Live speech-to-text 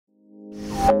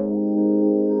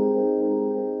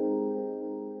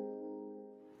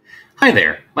Hi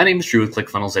there, my name is Drew with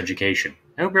ClickFunnels Education.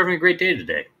 I hope you're having a great day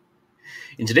today.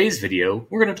 In today's video,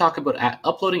 we're going to talk about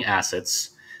uploading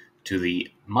assets to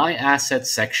the My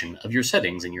Assets section of your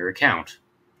settings in your account.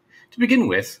 To begin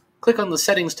with, click on the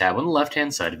Settings tab on the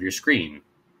left-hand side of your screen.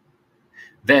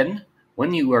 Then,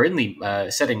 when you are in the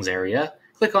Settings area,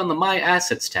 click on the My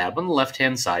Assets tab on the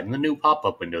left-hand side in the new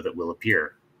pop-up window that will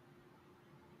appear.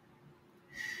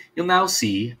 You'll now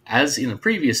see, as in a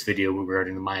previous video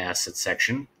regarding the My Assets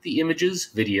section, the Images,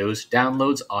 Videos,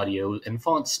 Downloads, Audio, and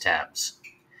Fonts tabs.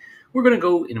 We're going to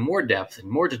go in more depth and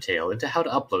more detail into how to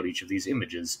upload each of these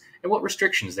images and what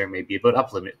restrictions there may be about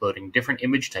uploading different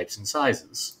image types and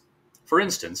sizes. For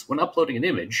instance, when uploading an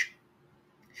image,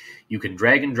 you can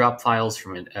drag and drop files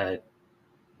from a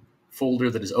folder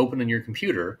that is open in your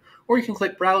computer, or you can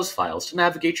click Browse Files to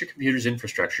navigate your computer's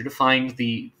infrastructure to find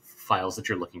the files that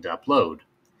you're looking to upload.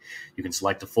 You can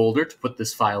select a folder to put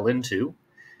this file into,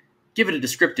 give it a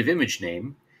descriptive image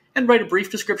name, and write a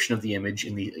brief description of the image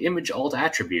in the Image Alt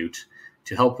attribute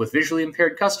to help with visually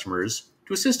impaired customers,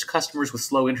 to assist customers with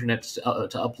slow internet to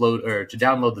upload or to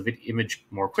download the image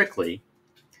more quickly,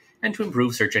 and to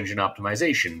improve search engine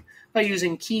optimization by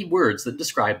using keywords that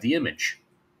describe the image.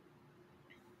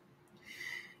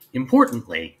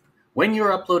 Importantly, when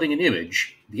you're uploading an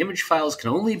image, the image files can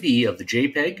only be of the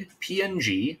JPEG,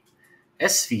 PNG,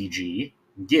 SVG,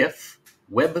 GIF,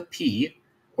 WebP,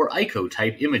 or ICO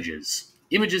type images.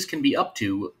 Images can be up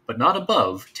to, but not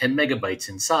above, 10 megabytes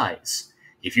in size.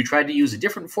 If you try to use a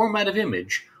different format of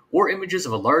image, or images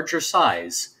of a larger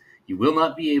size, you will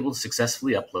not be able to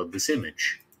successfully upload this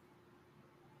image.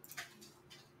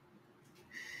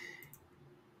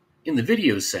 In the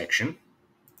Videos section,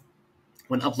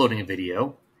 when uploading a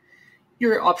video,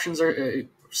 your options are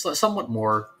somewhat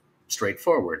more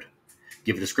straightforward.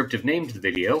 Give a descriptive name to the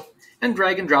video, and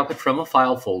drag and drop it from a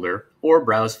file folder or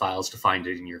browse files to find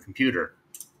it in your computer.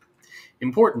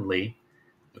 Importantly,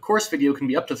 a course video can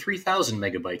be up to 3,000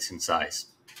 megabytes in size,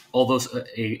 although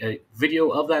a video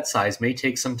of that size may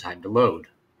take some time to load.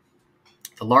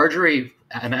 The larger an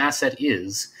asset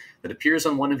is that appears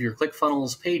on one of your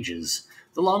ClickFunnels pages,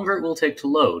 the longer it will take to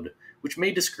load, which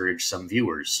may discourage some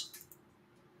viewers.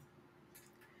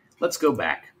 Let's go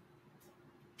back.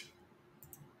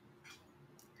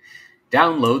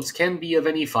 Downloads can be of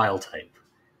any file type,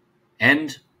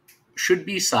 and should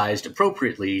be sized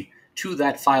appropriately to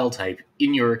that file type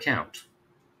in your account.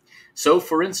 So,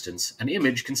 for instance, an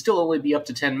image can still only be up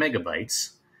to 10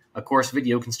 megabytes, a course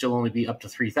video can still only be up to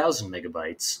 3,000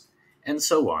 megabytes, and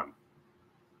so on.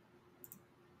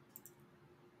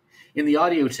 In the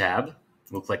Audio tab,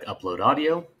 we'll click Upload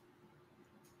Audio,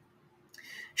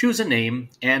 choose a name,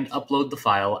 and upload the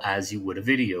file as you would a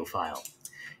video file.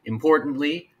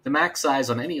 Importantly, the max size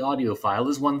on any audio file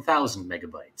is 1,000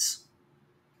 megabytes.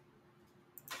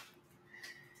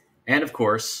 And of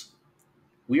course,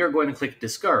 we are going to click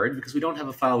Discard because we don't have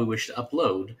a file we wish to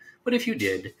upload, but if you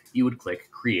did, you would click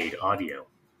Create Audio.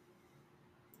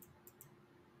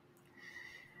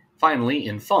 Finally,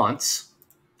 in Fonts,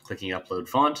 clicking Upload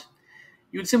Font,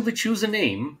 you would simply choose a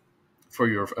name for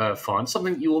your font,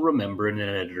 something that you will remember in an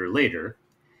editor later.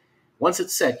 Once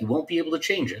it's set, you won't be able to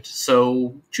change it,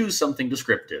 so choose something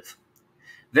descriptive.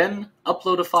 Then,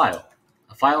 upload a file.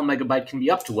 A file megabyte can be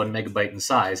up to 1 megabyte in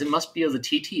size and must be of the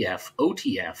TTF,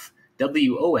 OTF,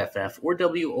 WOFF, or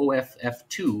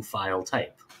WOFF2 file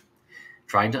type.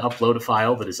 Trying to upload a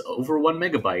file that is over 1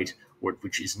 megabyte, or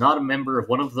which is not a member of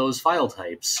one of those file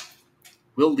types,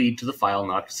 will lead to the file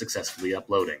not successfully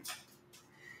uploading.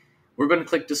 We're going to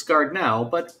click Discard now,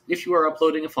 but if you are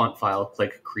uploading a font file,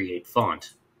 click Create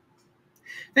Font.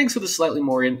 Thanks for the slightly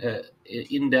more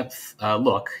in-depth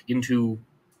look into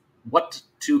what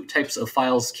two types of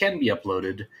files can be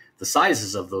uploaded, the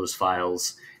sizes of those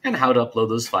files, and how to upload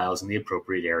those files in the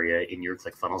appropriate area in your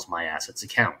ClickFunnels My Assets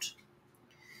account.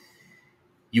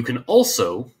 You can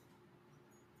also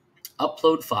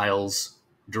upload files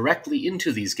directly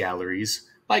into these galleries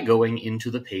by going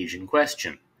into the page in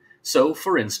question. So,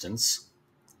 for instance,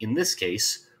 in this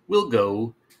case, we'll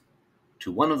go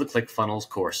to one of the ClickFunnels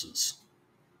courses.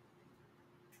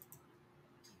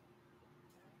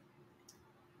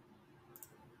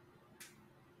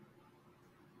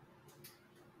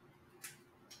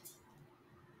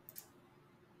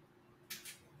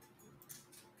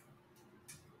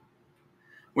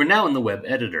 We're now in the web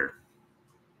editor.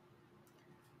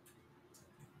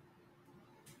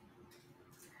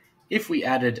 If we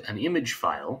added an image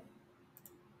file,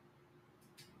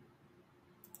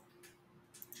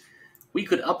 we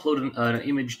could upload an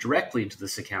image directly into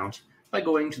this account by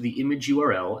going to the image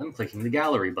URL and clicking the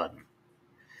gallery button.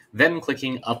 Then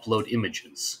clicking Upload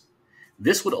Images.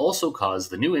 This would also cause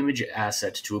the new image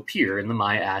asset to appear in the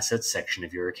My Assets section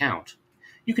of your account.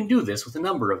 You can do this with a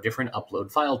number of different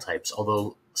upload file types,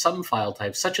 although some file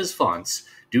types, such as fonts,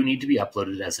 do need to be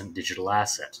uploaded as a digital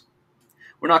asset.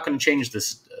 We're not going to change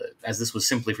this, as this was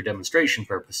simply for demonstration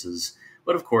purposes,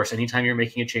 but of course, anytime you're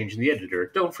making a change in the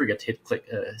editor, don't forget to click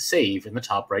Save in the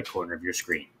top right corner of your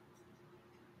screen.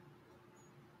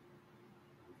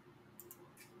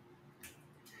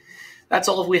 That's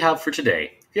all we have for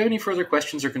today. If you have any further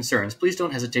questions or concerns, please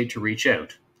don't hesitate to reach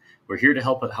out. We're here to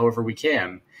help however we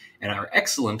can, and our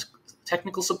excellent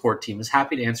technical support team is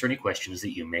happy to answer any questions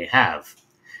that you may have.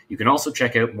 You can also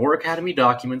check out more Academy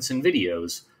documents and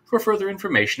videos for further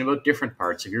information about different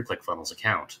parts of your ClickFunnels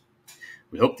account.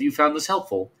 We hope that you found this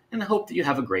helpful, and I hope that you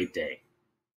have a great day.